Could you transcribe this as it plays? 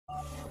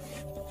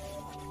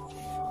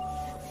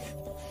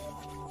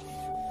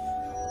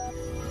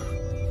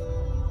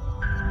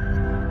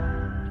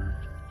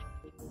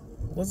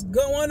What's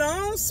going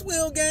on,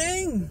 Swill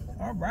gang?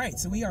 All right,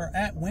 so we are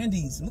at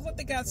Wendy's. It looks like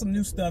they got some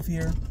new stuff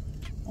here.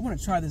 I want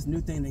to try this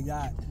new thing they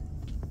got. I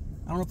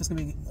don't know if it's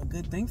gonna be a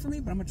good thing for me,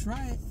 but I'm gonna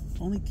try it.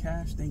 Only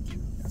cash, thank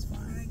you. That's fine.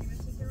 Alright, give me a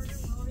ticket order.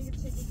 We'll only get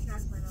taking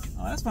cash right now.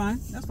 Oh, that's fine.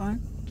 That's fine.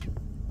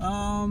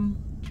 I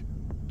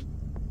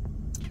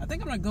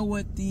think I'm gonna go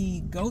with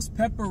the ghost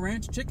pepper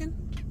ranch chicken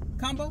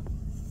combo.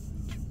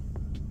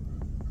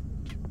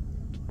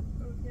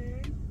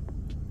 Okay.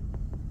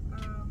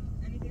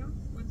 Anything else?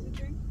 What's the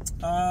drink?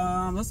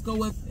 Let's go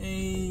with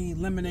a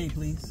lemonade,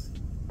 please.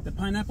 The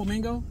pineapple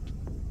mango.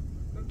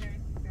 Okay,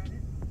 got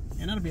it.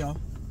 And that'll be all.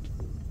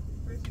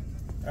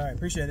 All right,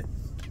 appreciate it.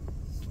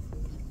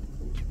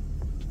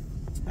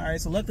 All right,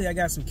 so luckily I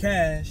got some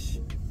cash.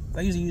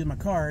 I usually use my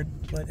card,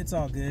 but it's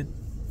all good.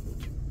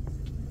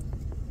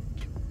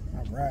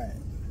 All right.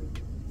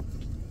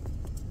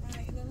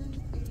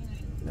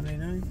 11.89.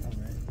 11.89. All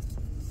right.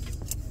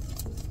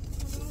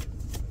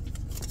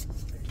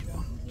 There you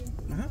go.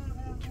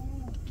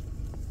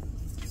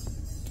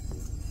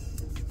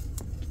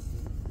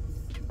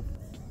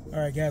 All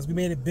right, guys, we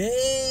made it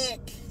back.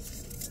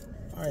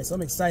 All right, so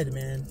I'm excited,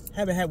 man.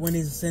 Haven't had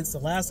Wendy's since the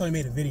last time I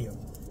made a video.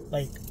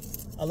 Like,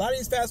 a lot of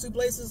these fast food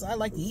places I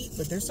like to eat,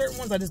 but there's certain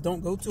ones I just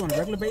don't go to on a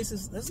regular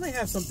basis. Let's not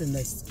have something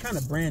that's kind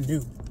of brand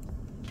new.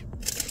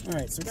 All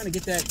right, so we're gonna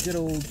get that good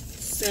old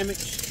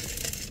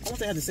sandwich. I wonder if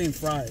they have the same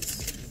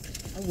fries.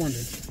 I wonder.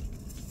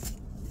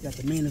 Got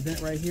the main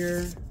event right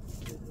here.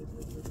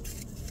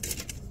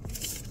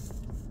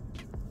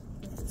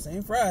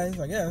 Same fries,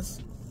 I guess.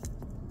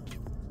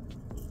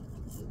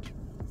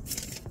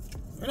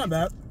 They're not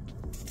bad.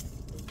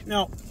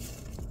 Now,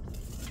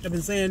 I've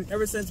been saying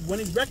ever since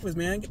Wendy's breakfast,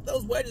 man, get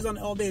those wedges on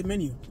the all-day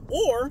menu.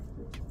 Or,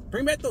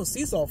 bring back those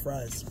sea salt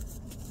fries.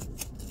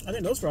 I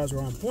think those fries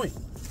were on point.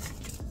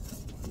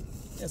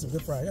 Got some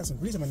good fries. Got some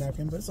grease on my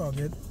napkin, but it's all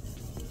good.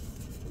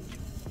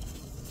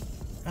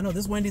 I know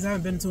this Wendy's I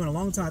haven't been to in a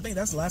long time. I think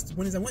that's the last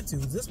Wendy's I went to,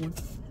 was this one.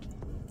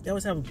 They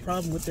always have a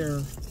problem with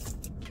their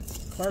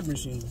card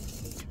machine.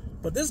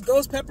 But this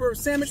ghost pepper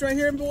sandwich right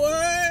here, boy,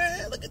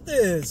 look at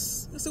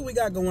this. Let's see what we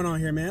got going on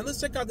here, man. Let's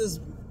check out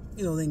this,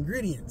 you know, the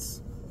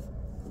ingredients.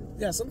 We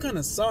got some kind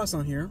of sauce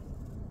on here.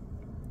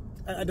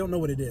 I don't know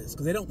what it is,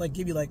 because they don't like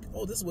give you like,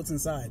 oh, this is what's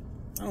inside.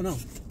 I don't know.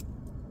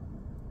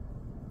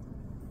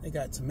 They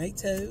got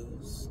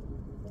tomatoes.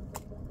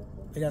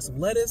 They got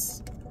some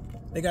lettuce.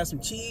 They got some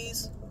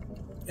cheese.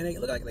 And they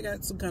look like they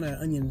got some kind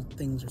of onion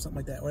things or something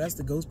like that. Or that's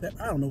the ghost pepper.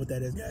 I don't know what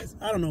that is, guys.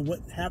 I don't know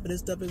what half of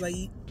this stuff is I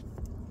eat.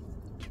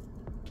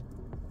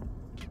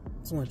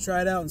 Just want to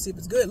try it out and see if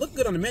it's good. It looked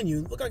good on the menu.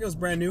 It looked like it was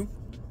brand new.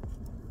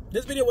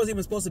 This video wasn't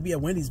even supposed to be a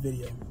Wendy's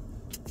video.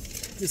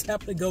 Just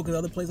happened to go because the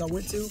other place I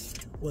went to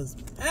was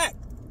packed.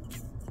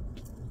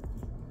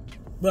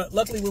 But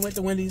luckily we went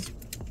to Wendy's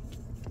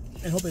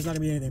and hope it's not going to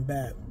be anything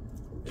bad.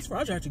 This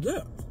fries are actually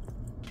good.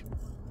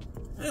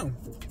 Damn.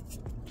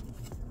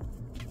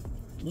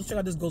 Let's check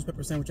out this ghost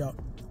pepper sandwich out.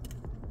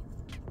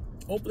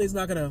 Hopefully it's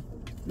not gonna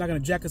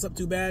jack us up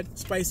too bad.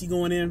 Spicy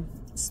going in,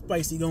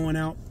 spicy going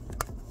out.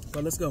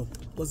 So let's go.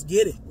 Let's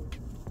get it.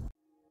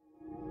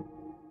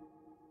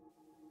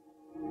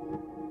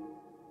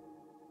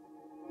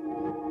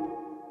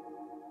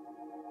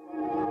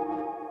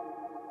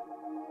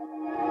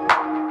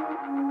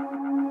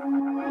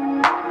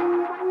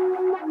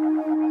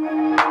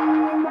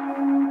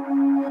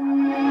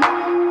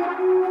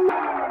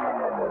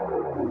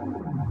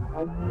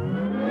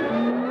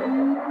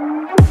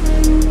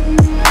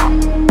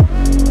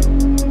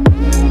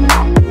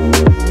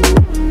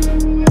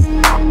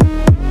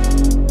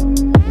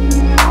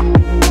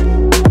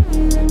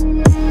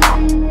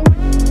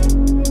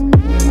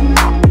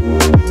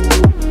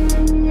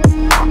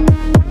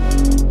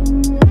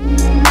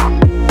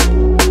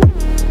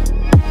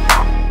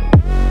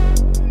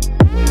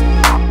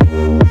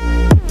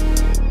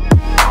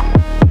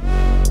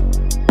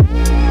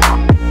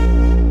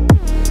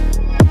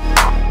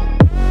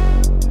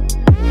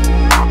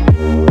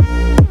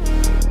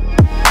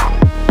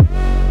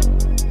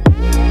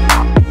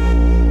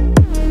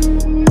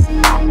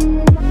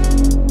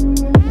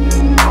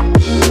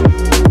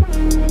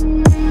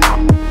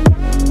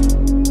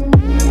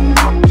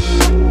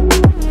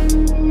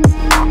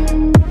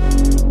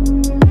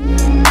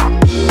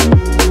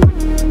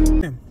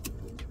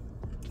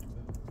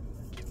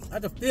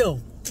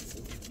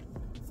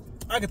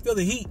 I can feel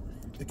the heat,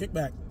 the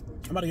kickback.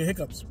 I'm about to get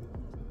hiccups.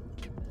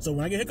 So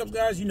when I get hiccups,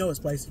 guys, you know it's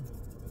spicy.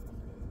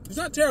 It's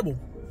not terrible.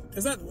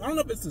 It's not, I don't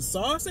know if it's the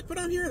sauce they put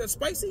on here that's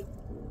spicy.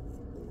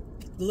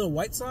 The little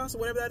white sauce or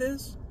whatever that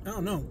is. I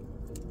don't know.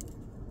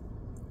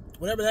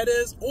 Whatever that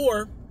is,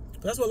 or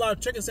that's what a lot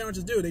of chicken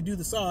sandwiches do. They do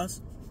the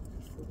sauce.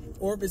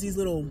 Or if it's these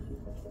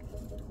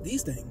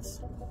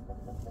things.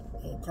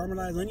 Little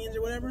caramelized onions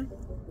or whatever.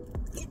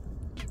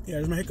 Yeah,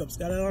 there's my hiccups.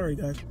 Got it already,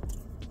 guys.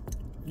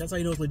 That's how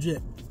you know it's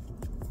legit.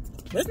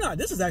 But it's not.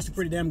 This is actually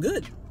pretty damn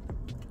good.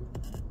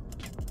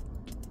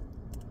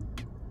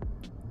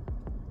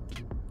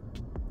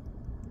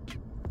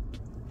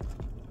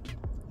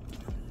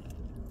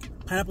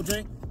 Pineapple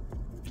drink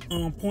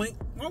on point.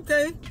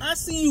 Okay, I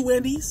see you,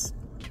 Wendy's.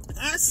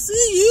 I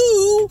see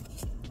you.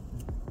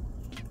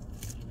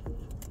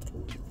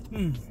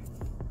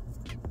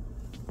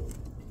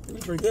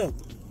 That's pretty good.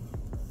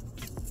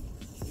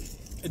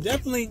 It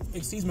definitely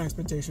exceeds my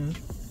expectations.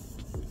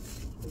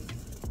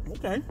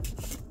 Okay.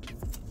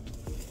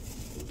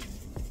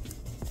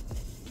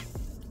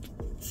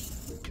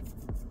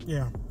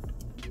 Yeah.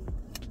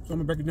 So I'm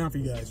gonna break it down for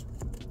you guys.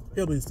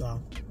 Hillbilly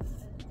style.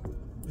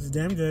 This is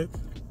damn good.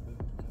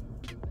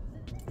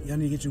 Y'all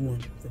need to get you one.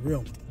 For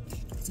real.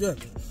 It's good.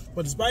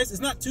 But the spice,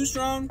 it's not too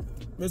strong,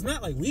 but it's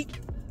not like weak.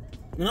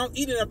 When I was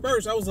eating it at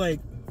first, I was like,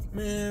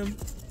 man,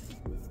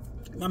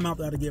 my mouth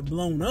ought to get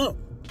blown up.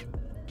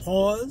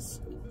 Pause.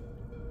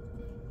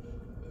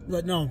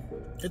 But no,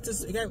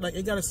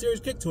 it got a serious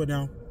kick to it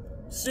now.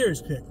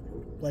 Serious kick.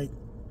 Like,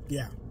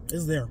 yeah,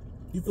 it's there.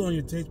 You feel it in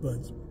your taste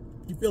buds.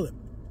 You feel it.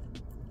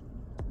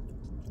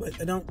 But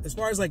I don't, as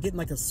far as like getting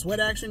like a sweat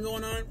action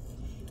going on,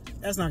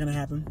 that's not gonna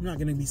happen. I'm not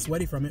gonna be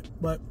sweaty from it,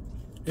 but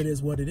it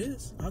is what it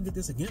is. I'll get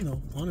this again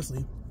though,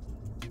 honestly.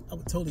 I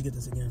would totally get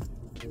this again.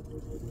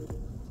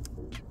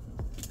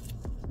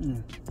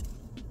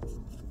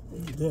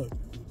 It's good.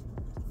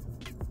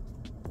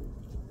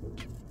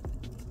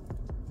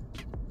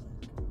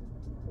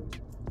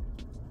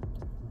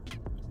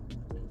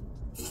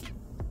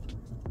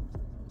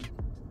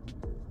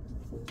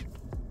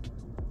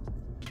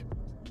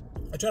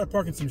 I try to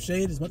park in some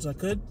shade as much as I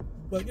could,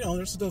 but you know,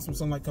 there's still some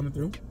sunlight coming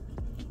through.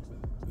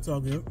 It's all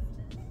good.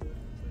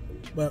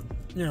 But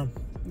you know,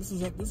 this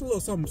is a little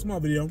something small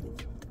video.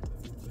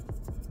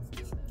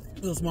 A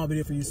little small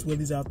video for you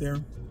Swillies out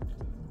there.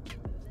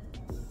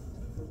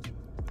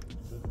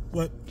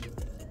 But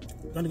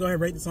I'm gonna go ahead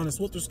and rate this on a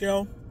Swilter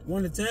scale,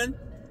 1 to 10.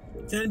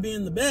 10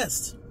 being the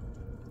best,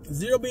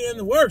 0 being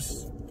the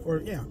worst, or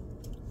yeah,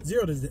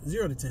 0 to 10.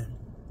 Yeah,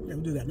 we'll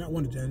do that. Not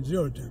 1 to 10,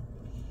 0 to 10.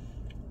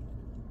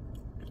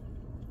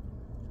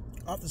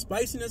 Off the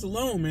spiciness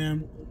alone,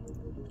 man.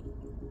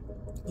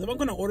 If I'm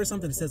gonna order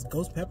something that says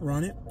ghost pepper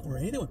on it, or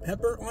anything with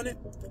pepper on it,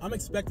 I'm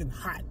expecting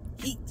hot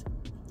heat,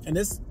 and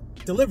this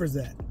delivers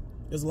that.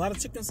 There's a lot of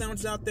chicken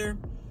sandwiches out there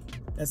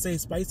that say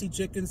spicy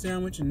chicken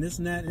sandwich and this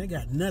and that, and they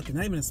got nothing,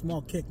 not even a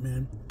small kick,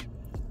 man.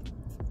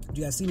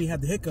 You guys see me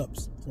have the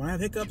hiccups. So when I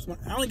have hiccups,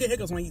 I only get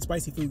hiccups when I eat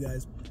spicy food,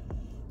 guys.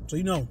 So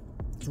you know,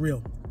 it's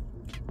real.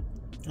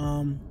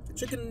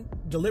 Chicken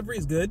delivery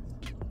is good.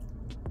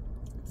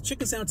 The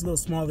chicken sandwich is a little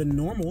smaller than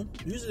normal.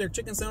 Usually their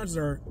chicken sandwiches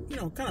are, you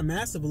know, kind of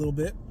massive a little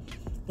bit.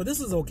 But this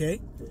is okay.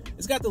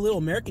 It's got the little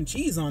American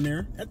cheese on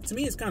there. That, to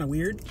me, it's kind of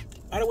weird.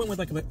 I'd have went with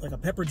like a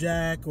pepper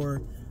jack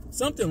or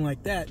something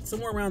like that,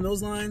 somewhere around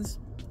those lines.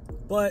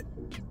 But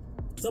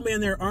somebody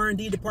in their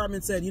R&D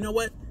department said, you know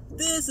what?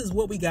 This is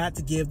what we got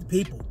to give the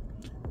people.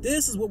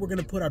 This is what we're going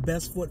to put our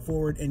best foot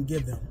forward and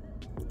give them.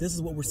 This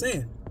is what we're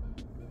saying.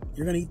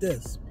 You're going to eat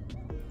this.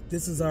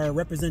 This is our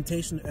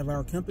representation of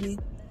our company.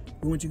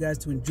 We want you guys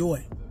to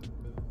enjoy.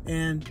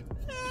 And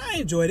I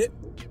enjoyed it.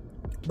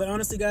 But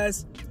honestly,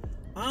 guys,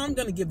 I'm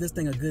going to give this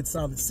thing a good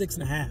solid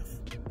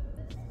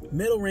 6.5.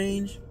 Middle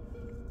range.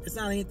 It's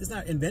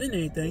not inventing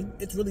anything.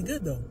 It's really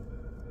good, though.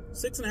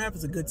 6.5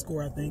 is a good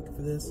score, I think,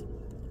 for this.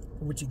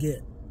 For what you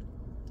get.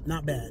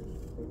 Not bad.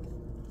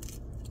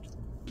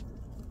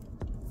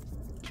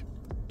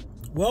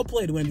 Well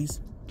played, Wendy's.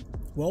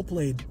 Well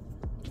played.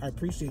 I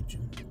appreciate you.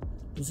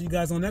 We'll see you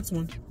guys on the next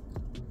one.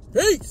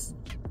 Peace!